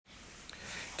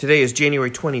Today is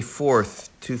January 24th,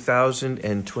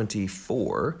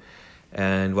 2024,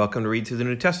 and welcome to Read Through the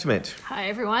New Testament. Hi,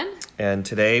 everyone. And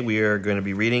today we are going to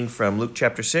be reading from Luke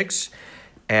chapter 6,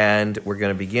 and we're going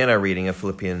to begin our reading of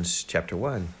Philippians chapter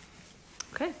 1.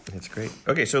 Okay. That's great.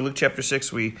 Okay, so Luke chapter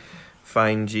 6, we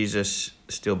find Jesus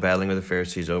still battling with the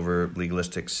Pharisees over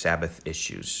legalistic Sabbath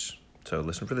issues. So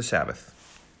listen for the Sabbath.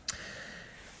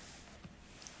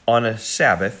 On a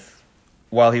Sabbath,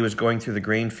 while he was going through the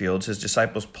grain fields, his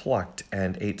disciples plucked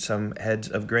and ate some heads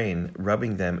of grain,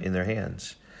 rubbing them in their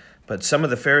hands. But some of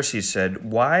the Pharisees said,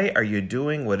 "Why are you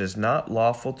doing what is not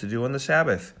lawful to do on the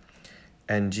Sabbath?"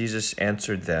 And Jesus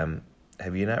answered them,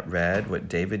 "Have you not read what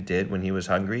David did when he was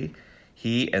hungry?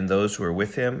 He and those who were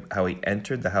with him, how he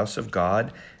entered the house of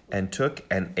God and took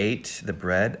and ate the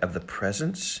bread of the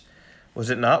presence? Was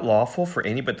it not lawful for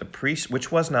any but the priests,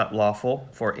 which was not lawful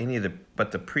for any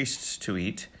but the priests to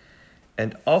eat?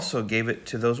 And also gave it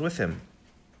to those with him."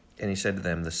 And he said to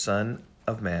them, "The Son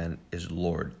of Man is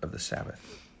Lord of the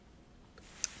Sabbath."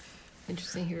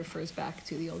 Interesting, he refers back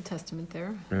to the Old Testament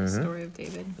there, the story of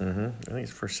David. I think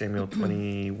it's 1 Samuel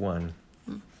 21.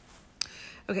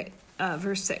 Okay,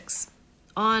 verse 6.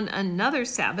 On another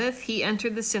Sabbath, he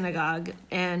entered the synagogue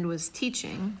and was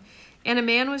teaching, and a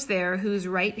man was there whose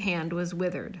right hand was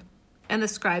withered. And the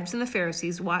scribes and the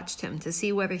Pharisees watched him to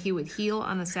see whether he would heal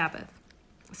on the Sabbath,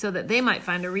 so that they might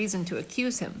find a reason to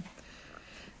accuse him.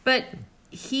 But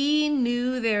he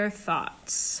knew their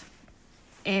thoughts.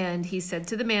 And he said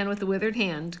to the man with the withered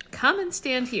hand, "Come and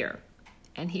stand here."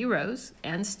 And he rose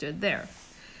and stood there.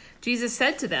 Jesus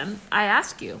said to them, "I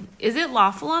ask you, is it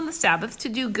lawful on the Sabbath to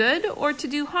do good or to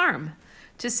do harm,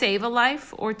 to save a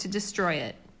life or to destroy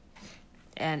it?"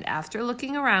 And after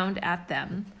looking around at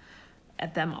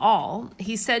them all,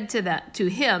 he said to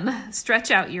him, "Stretch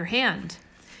out your hand."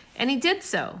 And he did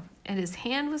so, and his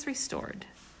hand was restored.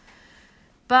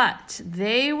 But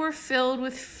they were filled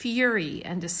with fury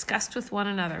and discussed with one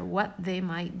another what they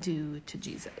might do to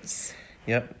Jesus.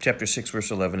 Yep, chapter 6,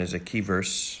 verse 11 is a key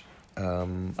verse.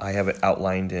 I have it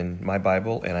outlined in my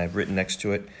Bible, and I've written next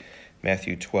to it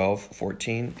Matthew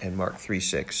 12:14 and Mark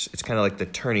 3:6. It's kind of like the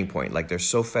turning point. Like they're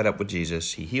so fed up with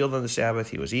Jesus. He healed on the Sabbath.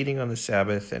 He was eating on the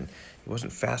Sabbath, and he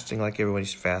wasn't fasting like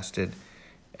everybody's fasted,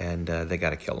 and they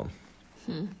got to kill him.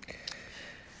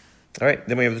 All right,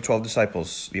 then we have the 12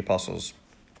 disciples, the apostles.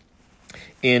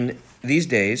 In these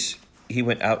days, he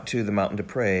went out to the mountain to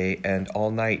pray, and all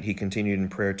night he continued in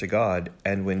prayer to God.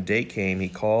 And when day came, he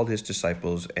called his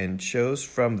disciples and chose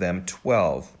from them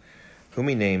 12, whom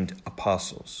he named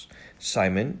apostles: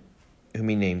 Simon, whom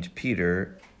he named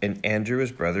Peter, and Andrew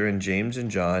his brother, and James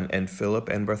and John, and Philip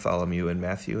and Bartholomew, and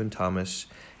Matthew and Thomas,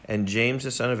 and James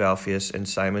the son of Alphaeus, and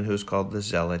Simon who is called the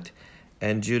Zealot,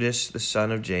 and Judas the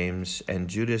son of James, and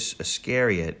Judas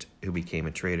Iscariot, who became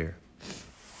a traitor.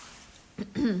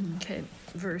 Okay,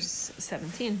 verse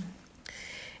 17.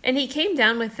 And he came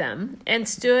down with them and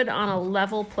stood on a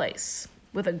level place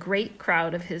with a great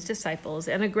crowd of his disciples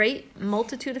and a great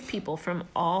multitude of people from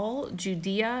all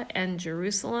Judea and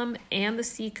Jerusalem and the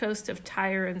seacoast of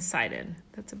Tyre and Sidon.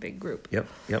 That's a big group. Yep.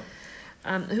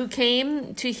 Who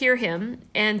came to hear him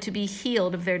and to be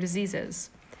healed of their diseases.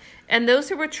 And those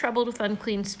who were troubled with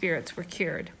unclean spirits were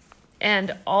cured.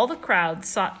 And all the crowd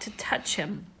sought to touch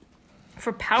him,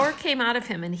 for power came out of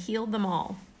him and healed them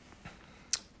all.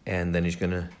 And then he's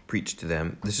going to preach to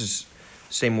them. This is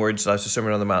same words as the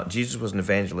Sermon on the Mount. Jesus was an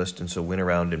evangelist, and so went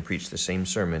around and preached the same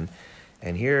sermon.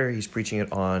 And here he's preaching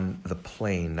it on the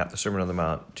plain, not the Sermon on the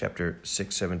Mount. Chapter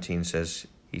 6:17 says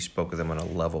he spoke of them on a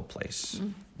level place.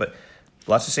 But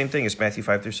lots of the same thing as Matthew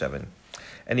 5-7.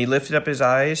 And he lifted up his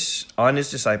eyes on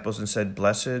his disciples and said,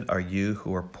 "Blessed are you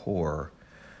who are poor,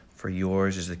 for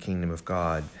yours is the kingdom of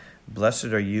God. Blessed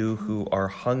are you who are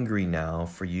hungry now,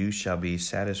 for you shall be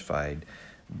satisfied.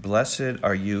 Blessed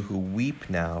are you who weep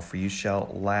now, for you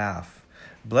shall laugh.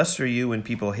 Blessed are you when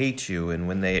people hate you, and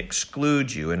when they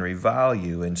exclude you, and revile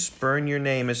you, and spurn your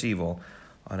name as evil,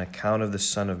 on account of the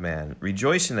Son of Man.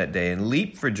 Rejoice in that day, and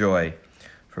leap for joy.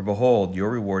 For behold, your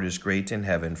reward is great in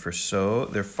heaven, for so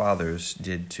their fathers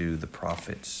did to the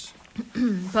prophets."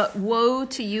 But woe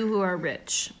to you who are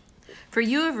rich, for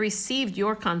you have received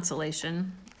your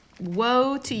consolation.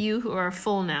 Woe to you who are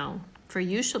full now, for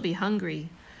you shall be hungry.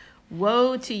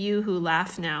 Woe to you who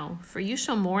laugh now, for you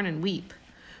shall mourn and weep.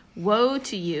 Woe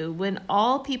to you when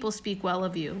all people speak well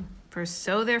of you, for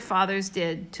so their fathers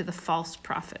did to the false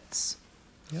prophets.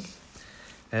 Yep.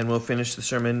 And we'll finish the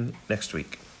sermon next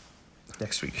week.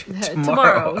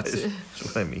 Tomorrow. Is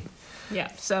what I mean.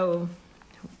 Yeah, so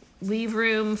leave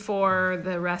room for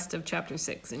the rest of chapter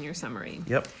 6 in your summary.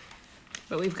 Yep.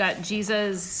 But we've got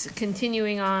Jesus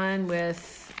continuing on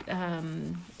with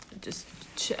just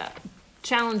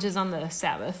challenges on the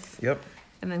Sabbath. Yep.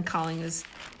 And then calling his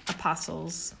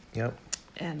apostles. Yep.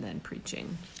 And then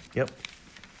preaching. Yep.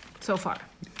 So far.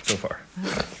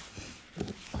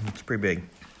 It's pretty big.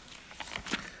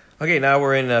 Okay, now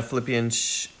we're in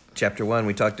Philippians chapter 1.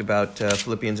 We talked about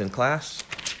Philippians in class.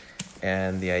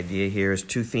 And the idea here is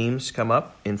two themes come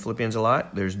up in Philippians a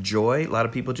lot. There's joy. A lot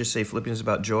of people just say Philippians is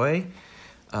about joy,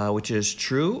 which is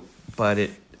true, but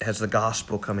it has the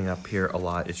gospel coming up here a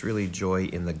lot. It's really joy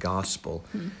in the gospel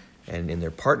and in their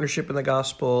partnership in the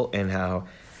gospel, and how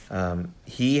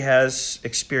he has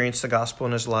experienced the gospel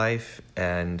in his life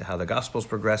and how the gospel is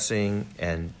progressing.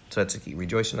 And so that's a key.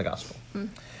 Rejoice in the gospel.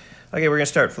 Okay, we're going to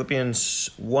start Philippians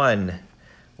 1.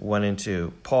 1 and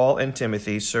 2. Paul and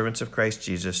Timothy, servants of Christ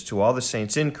Jesus, to all the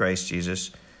saints in Christ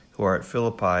Jesus who are at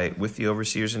Philippi with the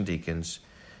overseers and deacons,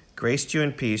 grace to you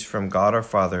and peace from God our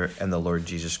Father and the Lord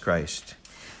Jesus Christ.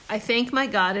 I thank my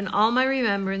God in all my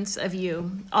remembrance of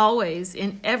you, always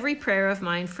in every prayer of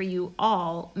mine for you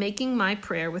all, making my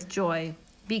prayer with joy,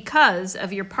 because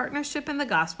of your partnership in the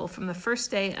gospel from the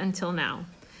first day until now.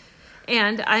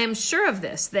 And I am sure of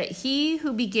this, that he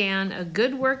who began a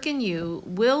good work in you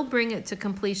will bring it to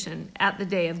completion at the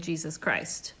day of Jesus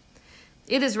Christ.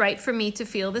 It is right for me to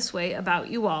feel this way about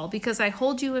you all, because I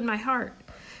hold you in my heart.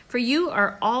 For you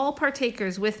are all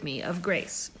partakers with me of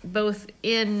grace, both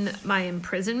in my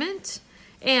imprisonment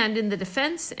and in the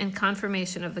defense and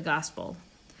confirmation of the gospel.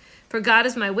 For God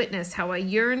is my witness how I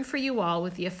yearn for you all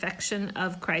with the affection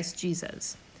of Christ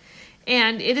Jesus.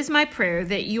 And it is my prayer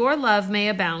that your love may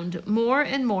abound more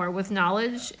and more with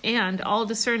knowledge and all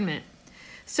discernment,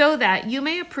 so that you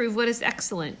may approve what is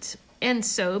excellent, and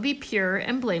so be pure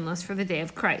and blameless for the day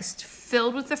of Christ,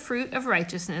 filled with the fruit of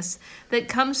righteousness that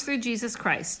comes through Jesus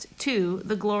Christ, to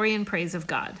the glory and praise of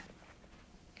God.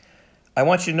 I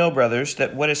want you to know, brothers,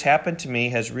 that what has happened to me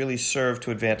has really served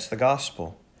to advance the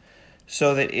gospel,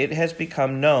 so that it has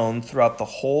become known throughout the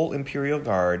whole imperial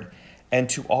guard and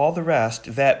to all the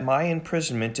rest that my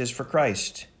imprisonment is for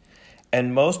Christ.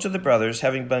 And most of the brothers,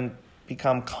 having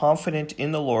become confident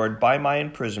in the Lord by my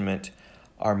imprisonment,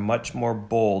 are much more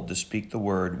bold to speak the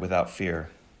word without fear.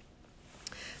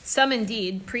 Some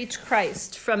indeed preach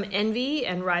Christ from envy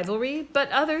and rivalry,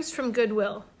 but others from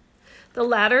goodwill. The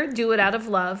latter do it out of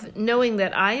love, knowing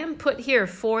that I am put here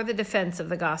for the defense of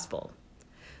the gospel.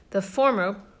 The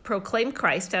former proclaim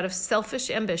Christ out of selfish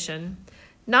ambition,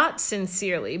 not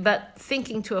sincerely, but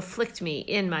thinking to afflict me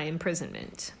in my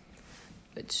imprisonment.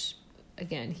 Which,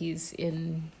 again, he's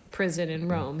in prison in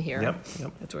Rome here. Yep.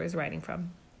 That's where he's writing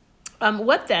from.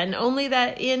 What then? Only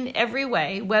that in every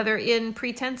way, whether in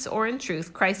pretense or in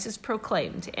truth, Christ is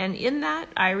proclaimed, and in that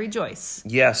I rejoice.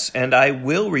 Yes, and I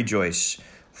will rejoice,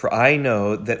 for I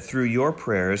know that through your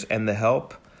prayers and the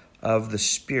help of the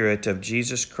Spirit of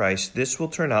Jesus Christ, this will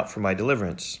turn out for my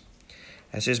deliverance.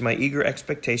 As is my eager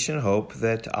expectation and hope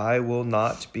that I will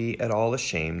not be at all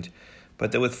ashamed,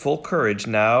 but that with full courage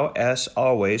now, as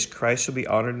always, Christ will be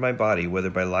honored in my body, whether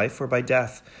by life or by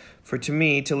death. For to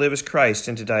me, to live is Christ,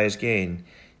 and to die is gain.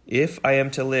 If I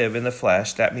am to live in the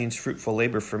flesh, that means fruitful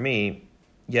labor for me,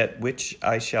 yet which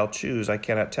I shall choose I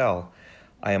cannot tell.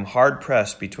 I am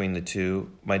hard-pressed between the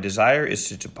two. My desire is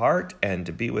to depart and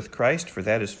to be with Christ, for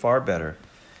that is far better.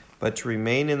 But to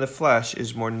remain in the flesh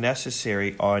is more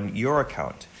necessary on your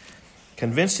account.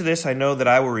 Convinced of this, I know that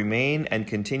I will remain and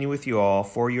continue with you all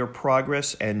for your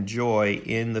progress and joy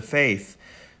in the faith,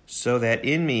 so that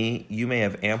in me you may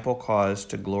have ample cause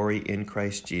to glory in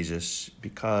Christ Jesus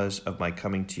because of my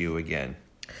coming to you again.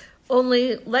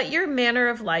 Only let your manner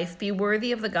of life be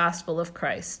worthy of the gospel of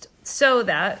Christ, so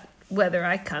that, whether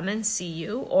I come and see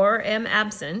you or am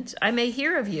absent, I may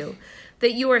hear of you,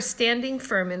 that you are standing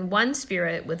firm in one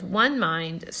spirit with one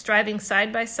mind, striving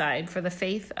side by side for the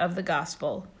faith of the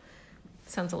gospel.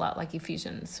 Sounds a lot like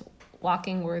Ephesians,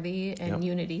 walking worthy and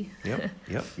unity.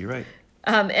 Yep, you're right.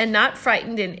 And not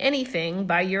frightened in anything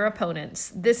by your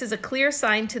opponents. This is a clear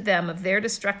sign to them of their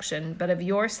destruction, but of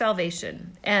your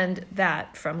salvation, and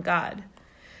that from God.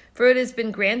 For it has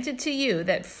been granted to you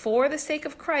that for the sake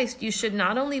of Christ you should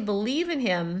not only believe in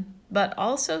him, but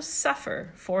also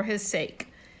suffer for his sake,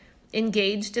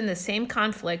 engaged in the same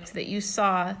conflict that you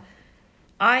saw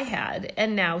I had,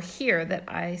 and now hear that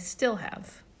I still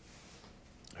have.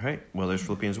 All right, well, there's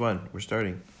Philippians 1. We're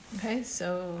starting. Okay,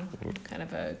 so kind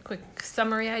of a quick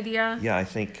summary idea. Yeah, I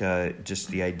think just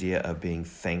the idea of being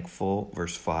thankful,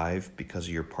 verse 5, because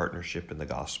of your partnership in the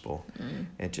gospel.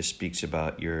 It just speaks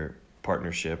about your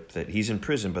partnership, that he's in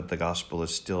prison, but the gospel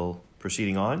is still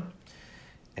proceeding on.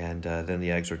 And then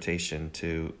the exhortation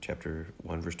to chapter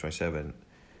 1, verse 27,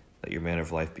 let your manner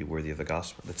of life be worthy of the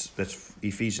gospel. That's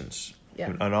Ephesians.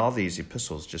 Yeah. And all these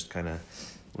epistles just kind of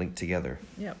linked together.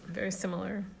 Yep, very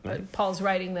similar. Right. But Paul's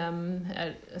writing them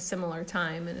at a similar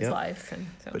time in his life. And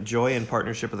so. But joy and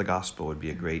partnership of the gospel would be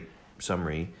a great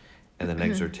summary, and an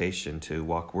exhortation to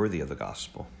walk worthy of the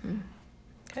gospel.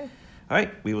 Okay. All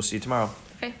right, we will see you tomorrow.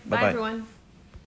 Okay, bye Bye-bye. everyone.